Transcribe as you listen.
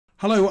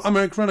Hello, I'm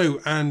Eric Rado,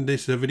 and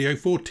this is a video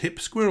for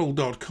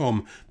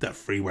tipsquirrel.com, that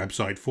free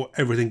website for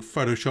everything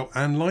Photoshop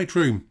and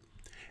Lightroom.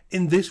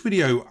 In this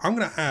video, I'm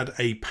going to add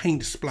a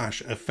paint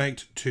splash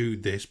effect to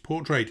this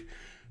portrait.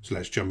 So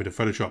let's jump into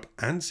Photoshop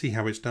and see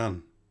how it's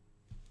done.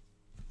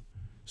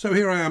 So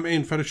here I am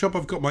in Photoshop.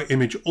 I've got my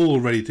image all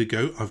ready to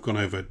go. I've gone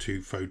over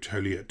to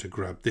Fotolia to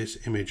grab this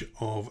image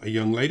of a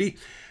young lady.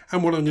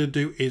 And what I'm going to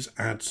do is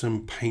add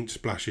some paint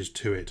splashes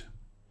to it.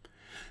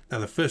 Now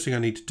the first thing I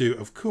need to do,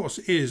 of course,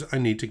 is I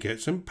need to get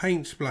some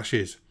paint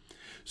splashes.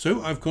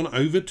 So I've gone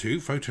over to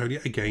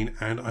Fotolia again,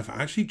 and I've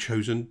actually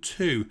chosen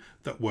two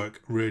that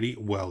work really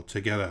well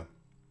together.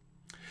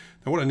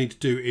 Now what I need to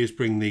do is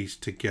bring these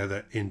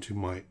together into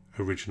my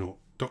original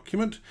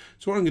document.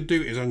 So what I'm going to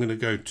do is I'm going to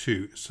go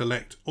to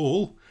select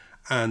all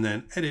and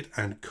then edit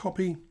and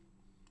copy,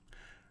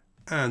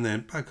 and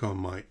then back on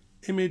my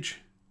image,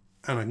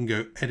 and I can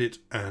go edit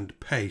and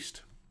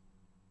paste.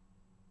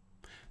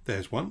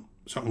 There's one.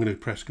 So I'm going to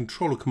press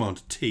Ctrl or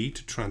Command T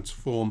to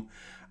transform.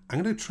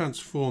 I'm going to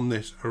transform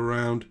this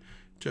around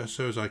just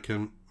so as I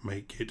can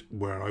make it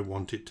where I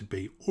want it to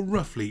be, or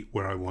roughly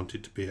where I want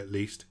it to be at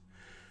least.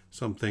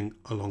 Something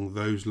along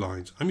those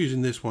lines. I'm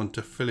using this one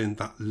to fill in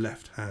that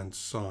left hand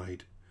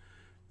side.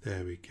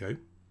 There we go.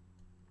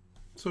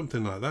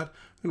 Something like that.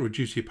 I'm going to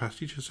reduce the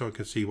opacity just so I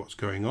can see what's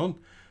going on.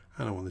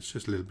 And I want this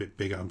just a little bit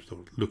bigger. I'm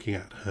sort of looking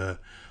at her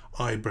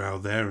eyebrow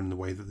there and the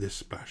way that this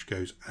splash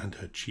goes, and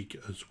her cheek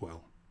as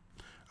well.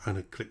 I'm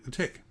going to click the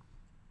tick.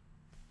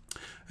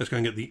 Let's go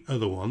and get the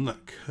other one,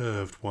 that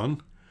curved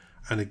one.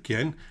 And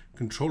again,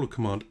 Control or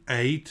Command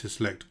A to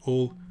select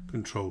all,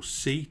 Control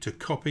C to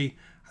copy,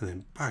 and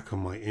then back on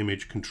my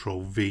image,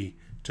 Control V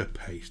to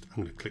paste.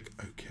 I'm going to click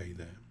OK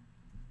there.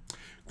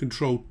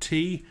 Control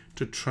T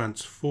to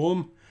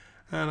transform.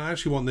 And I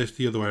actually want this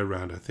the other way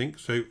around, I think.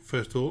 So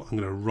first of all, I'm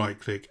going to right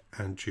click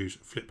and choose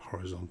Flip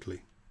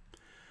Horizontally.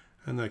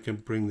 And I can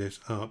bring this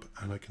up,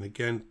 and I can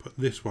again put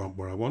this one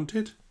where I want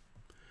it.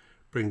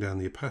 Bring down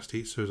the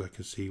opacity so as I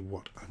can see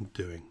what I'm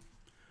doing.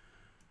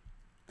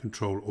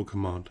 Control or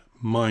Command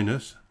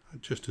minus,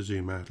 just to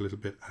zoom out a little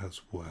bit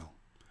as well.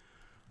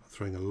 I'm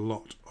throwing a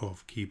lot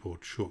of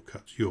keyboard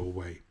shortcuts your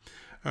way.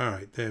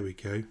 Alright, there we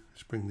go.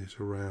 Let's bring this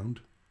around.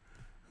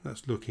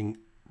 That's looking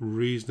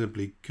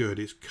reasonably good.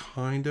 It's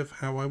kind of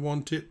how I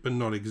want it, but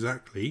not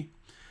exactly.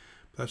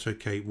 That's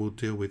okay, we'll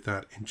deal with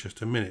that in just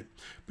a minute.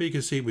 But you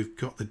can see we've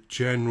got the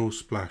general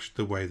splash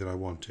the way that I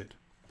want it.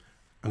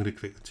 I'm going to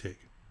click the tick.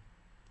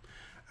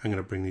 I'm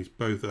going to bring these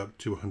both up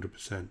to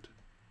 100%.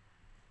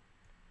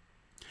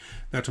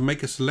 Now to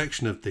make a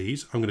selection of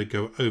these, I'm going to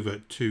go over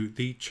to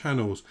the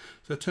channels.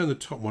 So I turn the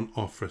top one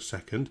off for a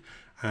second,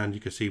 and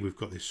you can see we've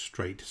got this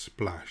straight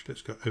splash.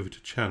 Let's go over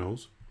to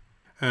channels,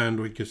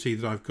 and we can see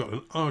that I've got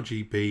an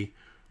RGB,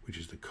 which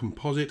is the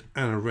composite,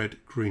 and a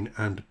red, green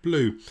and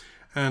blue.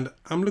 And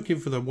I'm looking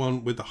for the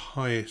one with the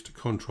highest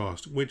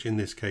contrast, which in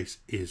this case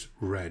is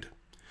red.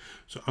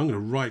 So I'm going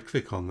to right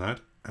click on that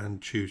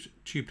and choose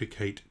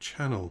duplicate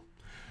channel.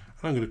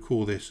 I'm going to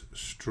call this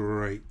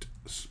straight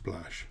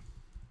splash.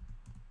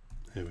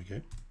 There we go.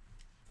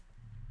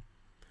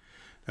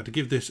 Now to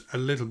give this a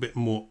little bit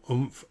more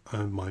oomph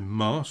and my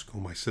mask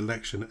or my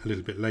selection a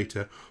little bit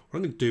later, what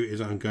I'm going to do is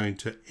I'm going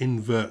to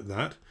invert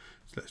that.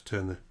 So let's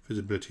turn the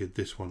visibility of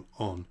this one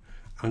on.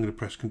 I'm going to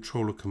press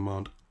Ctrl or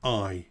Command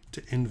I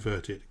to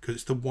invert it because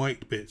it's the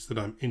white bits that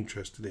I'm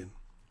interested in.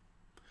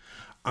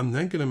 I'm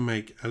then going to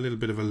make a little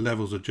bit of a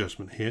levels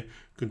adjustment here,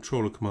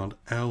 Control or Command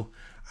L,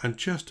 and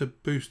just to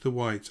boost the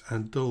whites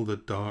and dull the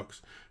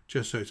darks,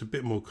 just so it's a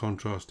bit more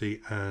contrasty,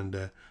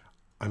 and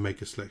I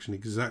make a selection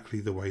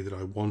exactly the way that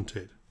I want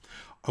it.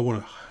 I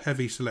want a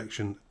heavy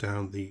selection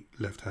down the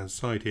left hand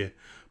side here,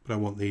 but I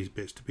want these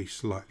bits to be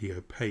slightly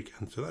opaque,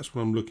 and so that's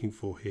what I'm looking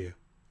for here.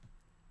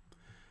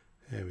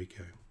 There we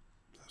go.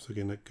 That's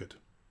looking good.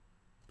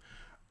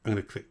 I'm going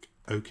to click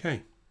OK.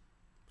 I'm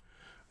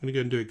going to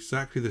go and do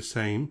exactly the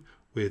same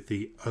with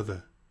the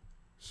other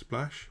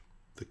splash,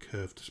 the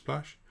curved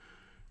splash.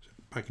 So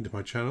back into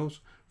my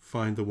channels,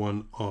 find the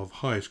one of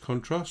highest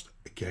contrast,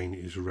 again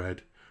is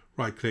red.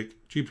 Right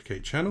click,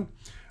 duplicate channel,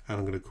 and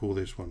I'm going to call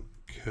this one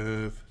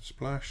curve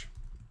splash.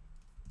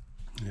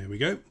 There we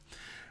go.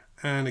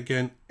 And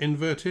again,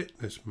 invert it.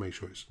 Let's make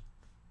sure it's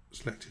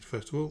selected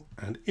first of all,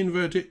 and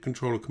invert it,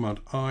 Control or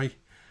Command I,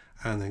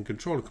 and then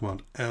Control or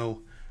Command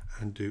L,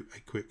 and do a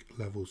quick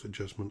levels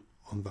adjustment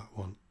on that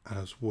one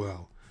as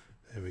well.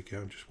 There we go.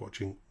 I'm just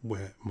watching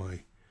where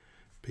my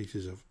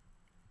pieces of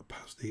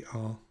opacity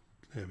are.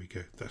 There we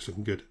go. That's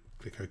looking good.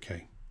 Click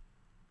OK.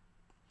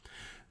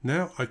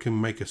 Now I can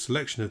make a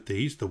selection of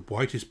these. The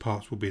whitest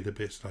parts will be the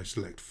bits that I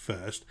select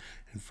first.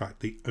 In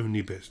fact, the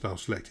only bits that I'll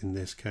select in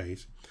this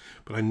case.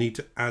 But I need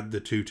to add the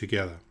two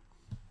together.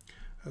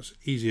 That's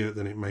easier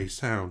than it may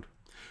sound.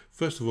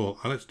 First of all,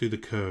 let's do the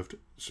curved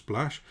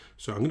splash.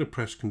 So I'm going to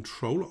press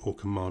Control or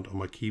Command on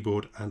my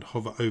keyboard and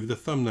hover over the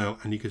thumbnail,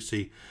 and you can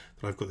see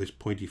that I've got this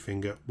pointy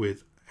finger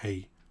with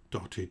a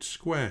dotted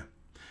square.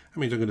 That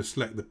means I'm going to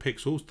select the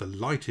pixels, the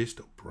lightest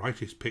or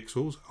brightest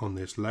pixels on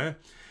this layer,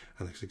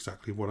 and that's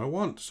exactly what I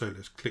want. So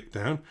let's click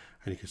down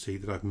and you can see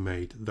that I've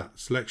made that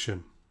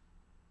selection.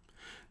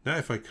 Now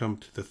if I come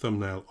to the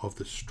thumbnail of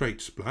the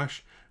straight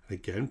splash, and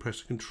again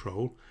press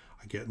Control,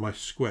 I get my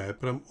square,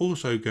 but I'm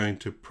also going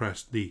to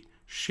press the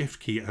Shift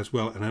key as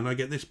well, and then I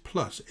get this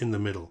plus in the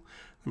middle.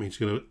 That means it's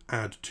going to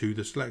add to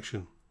the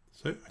selection.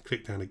 So I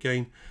click down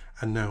again,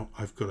 and now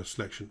I've got a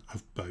selection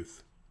of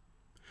both.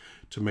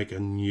 To make a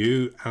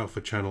new alpha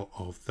channel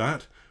of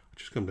that, I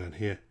just come down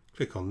here,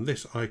 click on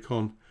this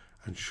icon,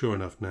 and sure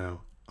enough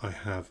now I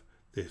have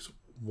this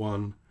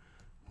one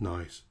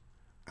nice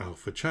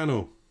alpha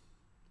channel.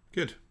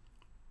 Good.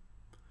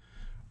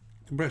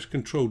 You can press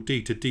Control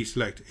D to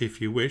deselect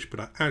if you wish, but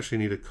I actually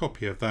need a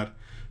copy of that.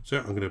 So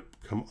I'm going to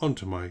come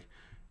onto my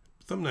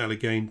thumbnail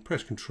again,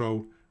 press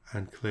Control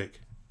and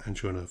click, and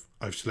sure enough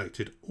I've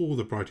selected all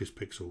the brightest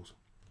pixels.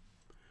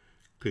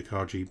 Click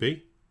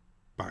RGB,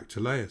 back to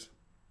layers.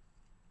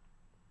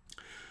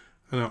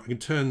 And now I can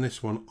turn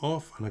this one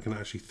off and I can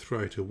actually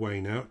throw it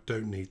away now.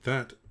 Don't need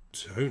that,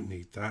 don't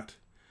need that.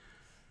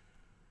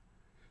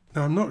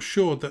 Now I'm not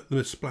sure that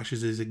the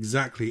splashes is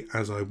exactly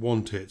as I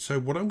want it. So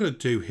what I'm going to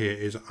do here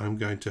is I'm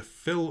going to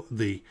fill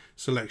the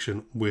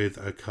selection with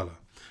a color.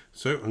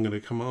 So I'm going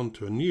to come on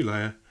to a new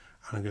layer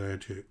and I'm going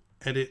to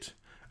edit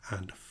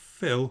and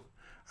fill,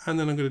 and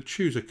then I'm going to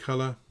choose a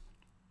color,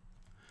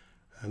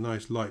 a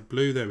nice light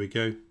blue, there we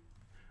go,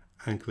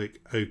 and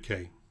click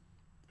OK.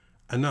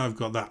 And now I've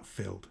got that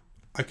filled.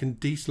 I can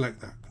deselect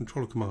that,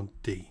 Control Command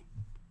D.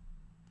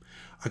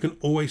 I can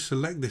always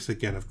select this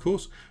again, of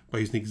course, by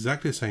using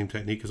exactly the same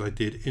technique as I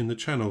did in the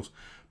channels,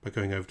 by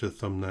going over to the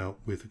thumbnail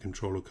with the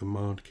Control or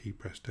Command key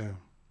pressed down.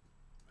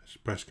 Let's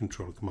press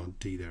Control or Command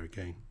D there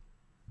again.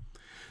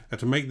 Now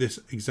to make this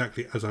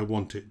exactly as I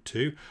want it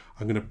to,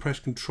 I'm going to press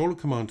Control or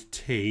Command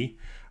T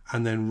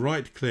and then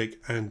right click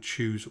and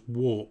choose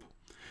Warp.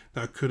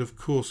 Now I could of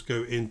course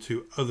go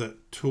into other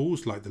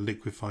tools like the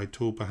Liquify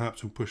tool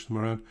perhaps and push them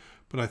around,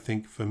 but I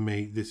think for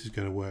me this is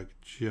going to work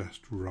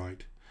just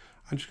right.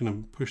 I'm just going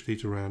to push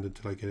these around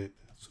until I get it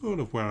sort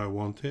of where I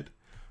want it.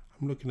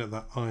 I'm looking at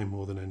that eye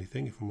more than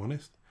anything, if I'm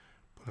honest.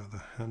 Pull out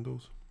the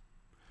handles.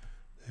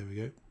 There we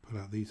go. Pull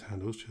out these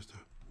handles just to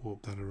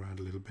warp that around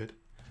a little bit.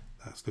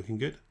 That's looking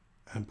good.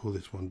 And pull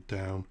this one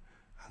down,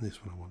 and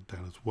this one I want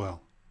down as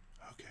well.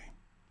 Okay.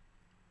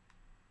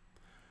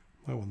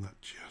 I want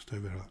that just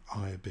over that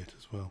eye a bit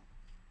as well.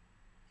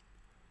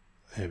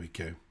 There we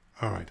go.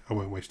 All right, I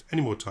won't waste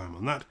any more time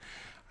on that.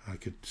 I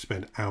could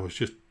spend hours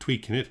just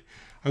tweaking it.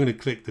 I'm going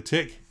to click the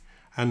tick,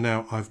 and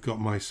now I've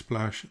got my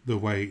splash the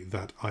way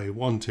that I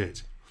want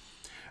it.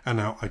 And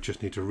now I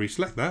just need to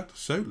reselect that.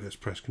 So let's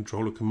press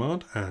Control or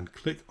Command and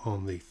click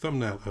on the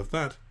thumbnail of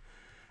that,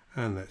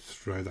 and let's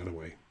throw that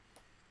away.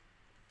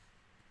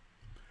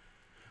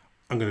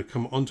 I'm going to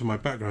come onto my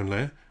background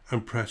layer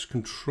and press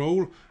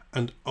Control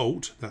and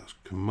Alt, that's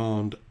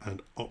Command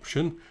and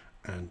Option,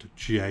 and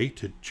J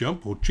to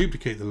jump or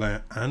duplicate the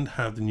layer and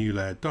have the new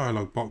layer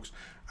dialog box,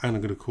 and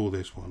I'm going to call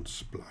this one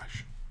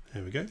Splash.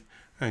 There we go,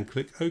 and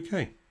click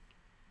OK.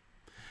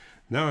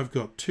 Now I've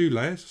got two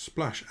layers,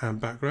 splash and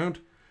background.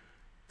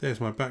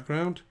 There's my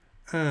background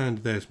and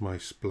there's my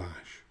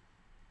splash.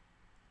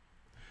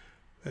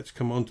 Let's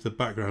come onto the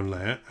background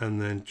layer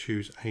and then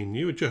choose a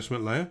new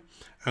adjustment layer,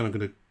 and I'm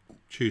going to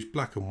choose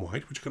black and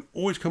white, which I can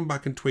always come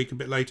back and tweak a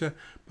bit later,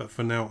 but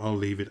for now I'll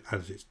leave it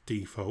as its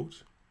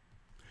default.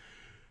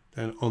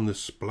 Then on the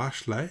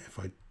splash layer, if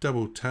I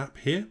double tap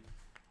here,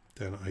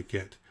 then I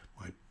get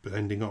my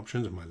blending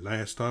options and my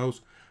layer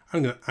styles.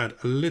 I'm going to add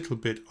a little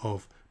bit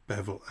of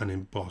bevel and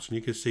emboss, and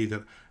you can see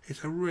that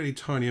it's a really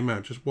tiny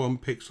amount, just 1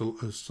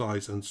 pixel of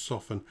size and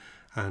soften,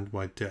 and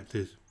my depth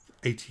is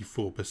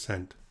 84%.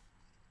 I'm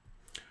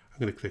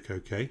going to click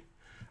OK,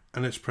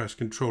 and let's press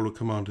Control or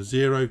Command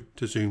 0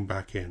 to zoom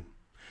back in.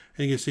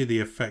 And you can see the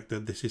effect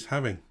that this is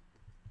having.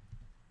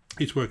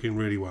 It's working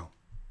really well.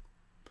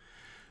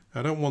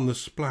 I don't want the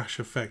splash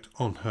effect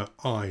on her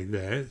eye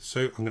there,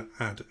 so I'm going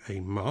to add a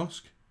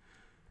mask.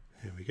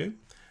 There we go.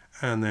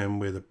 And then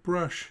with a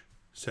brush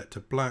set to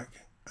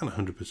black and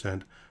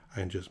 100%, I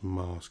can just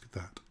mask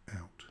that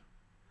out.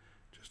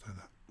 Just like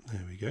that.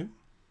 There we go.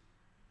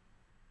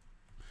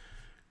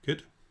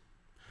 Good.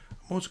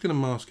 I'm also going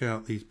to mask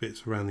out these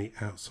bits around the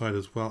outside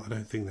as well. I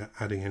don't think they're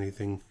adding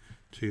anything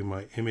to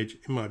my image.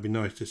 It might be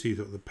nice to see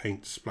that the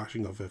paint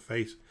splashing off her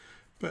face,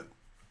 but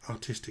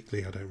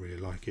artistically I don't really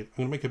like it.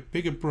 I'm going to make a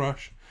bigger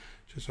brush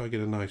just so I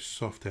get a nice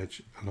soft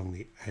edge along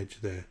the edge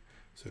there,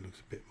 so it looks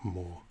a bit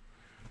more,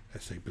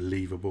 let's say,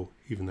 believable,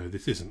 even though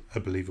this isn't a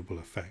believable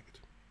effect.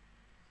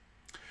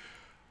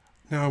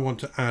 Now I want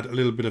to add a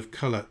little bit of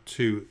colour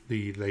to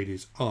the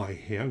lady's eye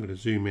here. I'm going to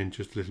zoom in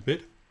just a little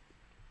bit,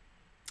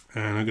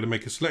 and I'm going to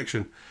make a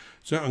selection.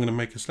 So I'm going to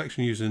make a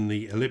selection using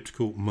the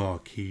elliptical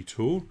marquee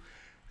tool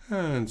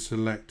and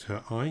select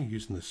her eye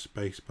using the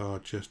space bar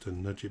just to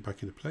nudge it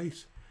back into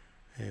place.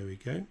 There we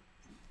go.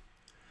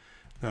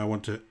 Now I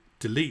want to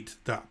delete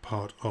that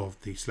part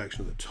of the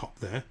selection at the top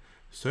there.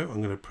 So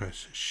I'm going to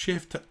press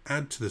Shift to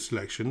add to the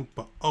selection,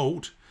 but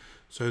Alt.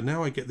 So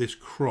now I get this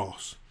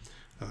cross,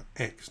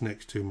 X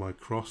next to my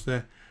cross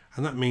there,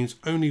 and that means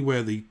only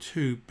where the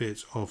two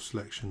bits of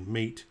selection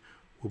meet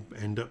will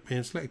end up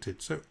being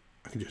selected. So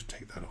I can just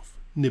take that off,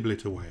 nibble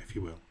it away if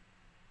you will.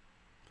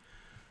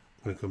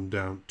 I'm going to come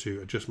down to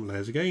adjustment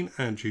layers again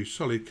and choose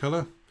solid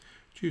colour.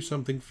 Choose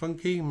something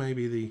funky,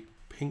 maybe the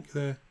pink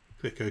there,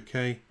 click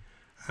OK,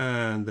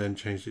 and then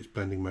change its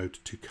blending mode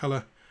to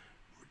colour.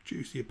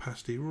 Reduce the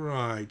opacity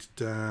right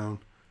down,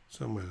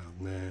 somewhere along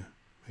there,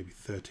 maybe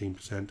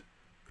 13%.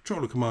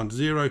 Control Command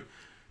 0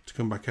 to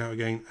come back out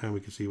again, and we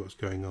can see what's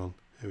going on.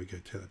 There we go,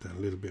 take that down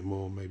a little bit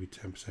more, maybe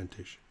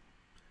 10%ish.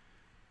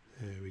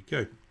 There we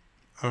go.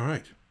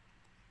 Alright,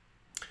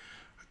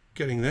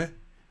 getting there.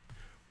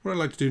 What I'd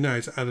like to do now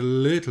is add a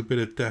little bit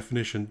of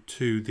definition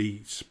to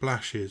the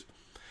splashes.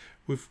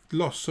 We've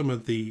lost some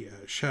of the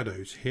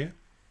shadows here.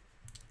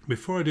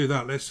 Before I do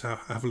that, let's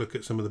have a look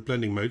at some of the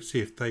blending modes,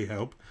 see if they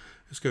help.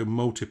 Let's go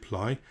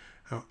multiply.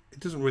 Now, it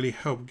doesn't really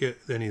help get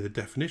any of the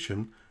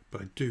definition,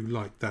 but I do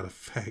like that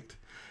effect.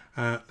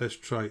 Let's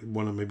try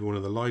maybe one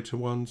of the lighter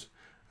ones.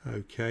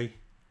 Okay.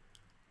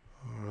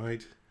 All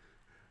right.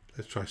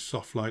 Let's try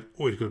soft light.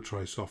 Always got to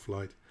try soft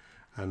light.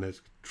 And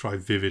let's try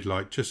vivid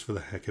light just for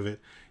the heck of it.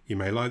 You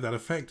may like that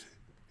effect.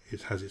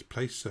 It has its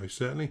place, so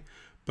certainly.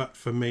 But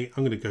for me,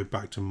 I'm going to go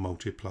back to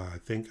multiply. I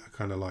think I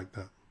kind of like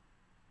that.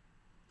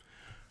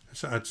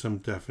 Let's add some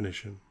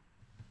definition.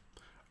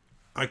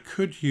 I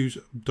could use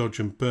dodge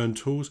and burn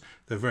tools.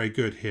 They're very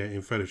good here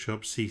in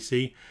Photoshop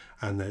CC,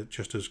 and they're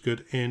just as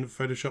good in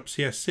Photoshop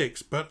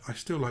CS6, but I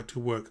still like to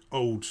work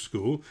old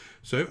school.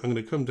 So I'm going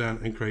to come down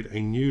and create a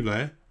new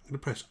layer. I'm going to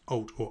press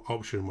Alt or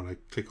Option when I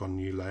click on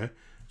new layer.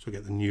 So I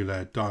get the new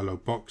layer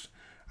dialog box,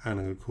 and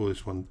I'm going to call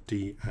this one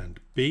D and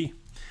B.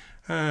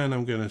 And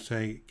I'm going to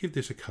say, give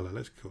this a color.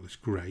 Let's call this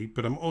gray,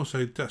 but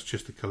that's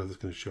just the color that's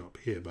going to show up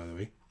here, by the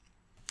way.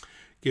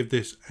 Give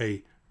this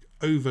a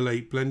overlay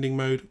blending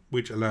mode,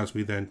 which allows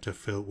me then to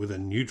fill with a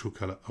neutral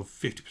color of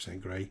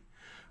 50% gray.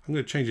 I'm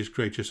going to change this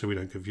gray just so we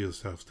don't confuse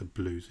ourselves to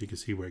blue, so you can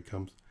see where it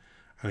comes,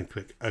 and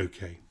click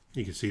OK.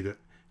 You can see that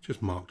it's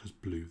just marked as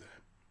blue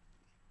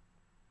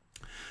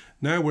there.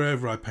 Now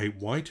wherever I paint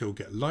white, it will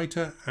get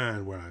lighter,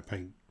 and where I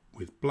paint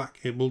with black,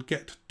 it will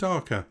get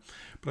darker.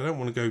 But I don't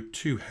want to go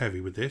too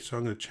heavy with this, so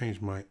I'm going to change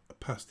my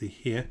opacity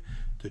here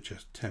to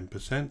just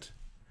 10%.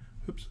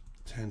 Oops,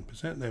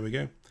 10%, there we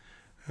go.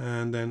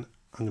 And then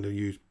I'm going to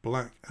use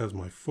black as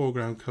my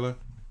foreground color,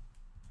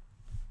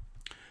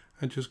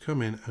 and just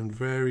come in and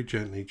very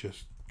gently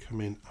just come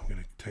in. I'm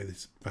going to take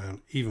this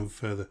down even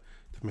further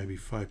to maybe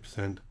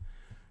 5%,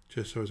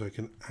 just so as I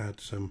can add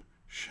some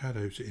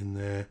shadows in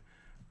there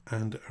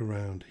and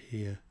around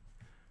here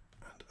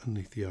and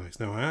underneath the eyes.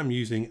 Now I am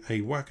using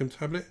a Wacom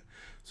tablet,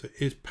 so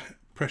it is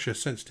pressure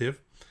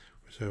sensitive,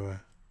 so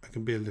I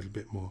can be a little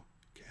bit more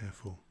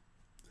careful.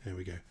 There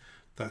we go.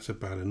 That's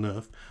about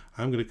enough.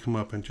 I'm going to come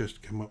up and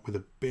just come up with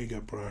a bigger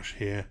brush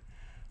here,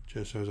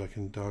 just so as I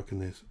can darken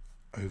this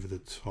over the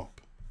top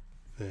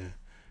there,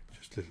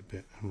 just a little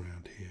bit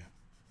around here.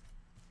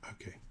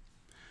 Okay.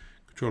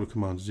 Control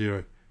Command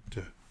 0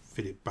 to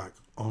fit it back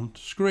on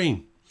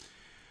screen.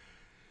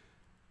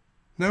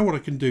 Now what I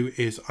can do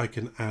is I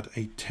can add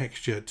a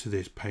texture to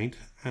this paint,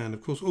 and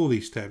of course all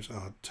these steps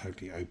are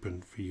totally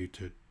open for you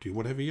to do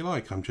whatever you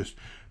like. I'm just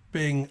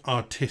being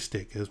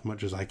artistic as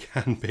much as I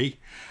can be.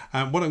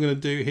 What I'm going to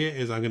do here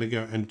is I'm going to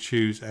go and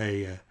choose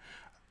a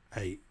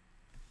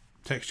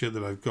texture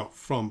that I've got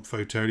from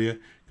Photolia.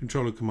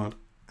 Control Command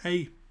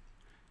A,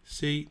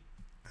 C,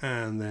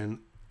 and then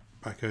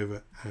back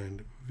over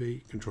and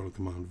V. Control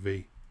Command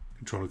V,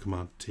 Control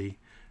Command T.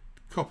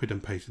 Copied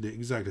and pasted it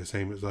exactly the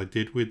same as I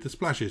did with the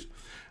splashes.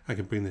 I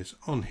can bring this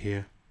on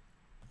here,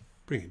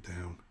 bring it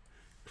down,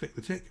 click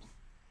the tick.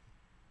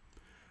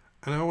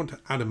 And I want to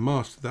add a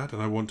mask to that,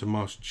 and I want to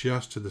mask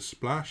just to the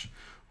splash.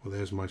 Well,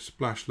 there's my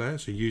splash layer.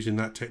 So using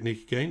that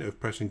technique again of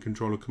pressing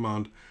Control or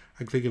Command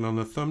and clicking on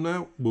the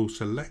thumbnail, we'll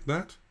select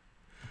that.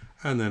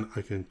 And then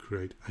I can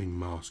create a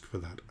mask for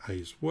that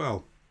as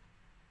well.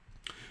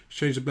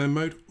 Change the blend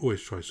mode,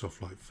 always try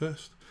soft light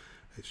first.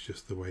 It's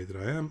just the way that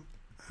I am.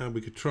 And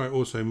we could try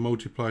also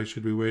multiply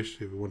should we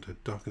wish, if we want to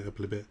darken it up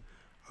a little bit.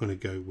 I'm going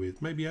to go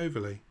with maybe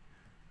overlay.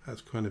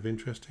 That's kind of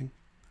interesting.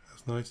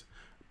 That's nice.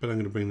 But I'm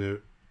going to bring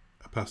the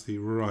opacity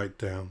right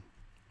down.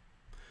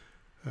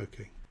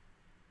 Okay,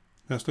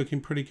 that's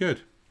looking pretty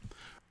good.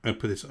 I'll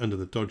put this under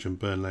the dodge and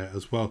burn layer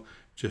as well,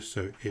 just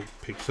so it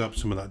picks up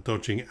some of that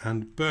dodging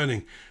and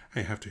burning.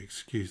 I have to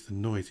excuse the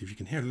noise. If you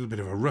can hear a little bit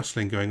of a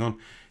rustling going on,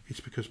 it's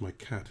because my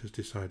cat has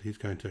decided he's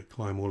going to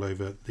climb all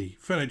over the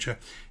furniture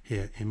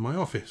here in my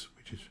office,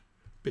 which is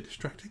a bit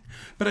distracting.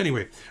 But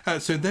anyway,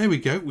 so there we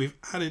go. We've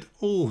added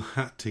all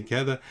that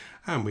together,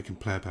 and we can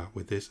play about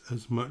with this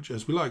as much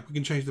as we like. We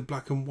can change the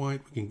black and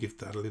white. We can give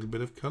that a little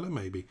bit of color.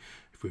 Maybe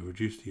if we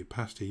reduce the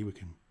opacity, we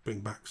can bring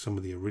back some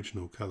of the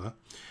original color.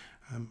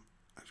 I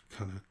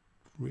kind of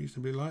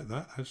reasonably like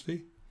that,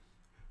 actually.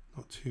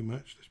 Not too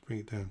much. Let's bring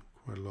it down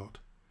quite a lot.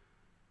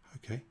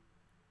 Okay.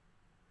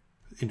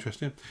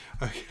 Interesting.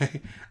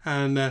 Okay.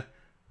 And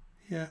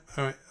yeah,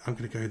 all right. I'm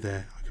going to go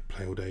there. I could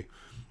play all day.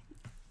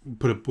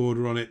 put a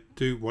border on it,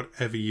 do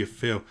whatever you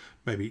feel.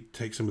 Maybe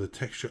take some of the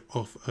texture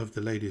off of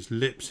the lady's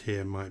lips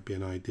here might be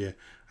an idea,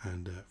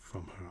 and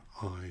from her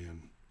eye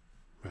and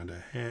around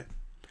her hair.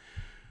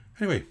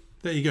 Anyway,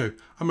 there you go.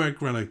 I'm Eric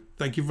Grano.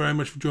 Thank you very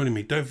much for joining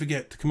me. Don't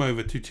forget to come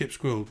over to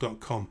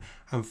tipsquirrel.com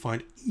and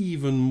find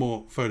even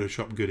more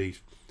Photoshop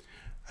goodies.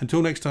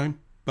 Until next time,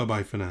 bye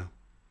bye for now.